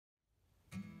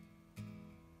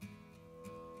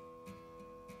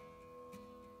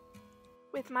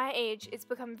With my age, it's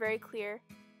become very clear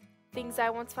things I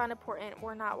once found important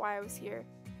were not why I was here.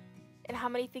 And how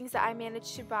many things that I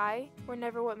managed to buy were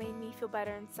never what made me feel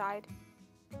better inside.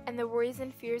 And the worries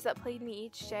and fears that plagued me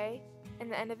each day,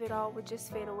 and the end of it all would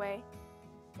just fade away.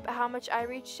 But how much I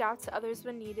reached out to others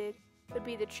when needed would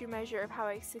be the true measure of how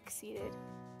I succeeded.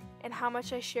 And how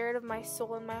much I shared of my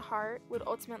soul and my heart would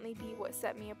ultimately be what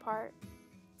set me apart.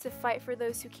 To fight for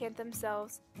those who can't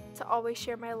themselves, to always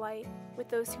share my light with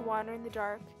those who wander in the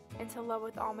dark, and to love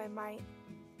with all my might.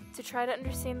 To try to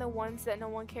understand the ones that no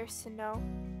one cares to know,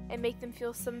 and make them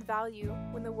feel some value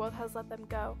when the world has let them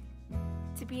go.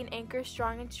 To be an anchor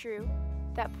strong and true,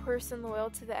 that person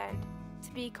loyal to the end.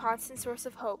 To be a constant source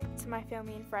of hope to my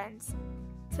family and friends.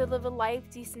 To live a life of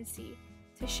decency,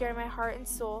 to share my heart and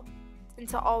soul, and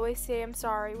to always say I'm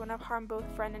sorry when I've harmed both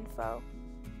friend and foe.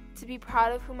 To be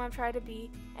proud of whom I've tried to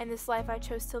be and this life I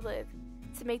chose to live.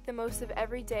 To make the most of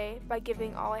every day by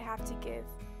giving all I have to give.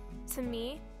 To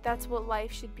me, that's what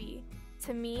life should be.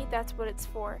 To me, that's what it's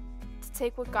for. To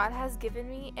take what God has given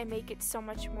me and make it so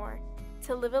much more.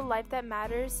 To live a life that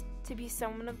matters, to be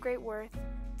someone of great worth,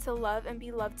 to love and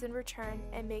be loved in return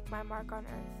and make my mark on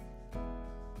earth.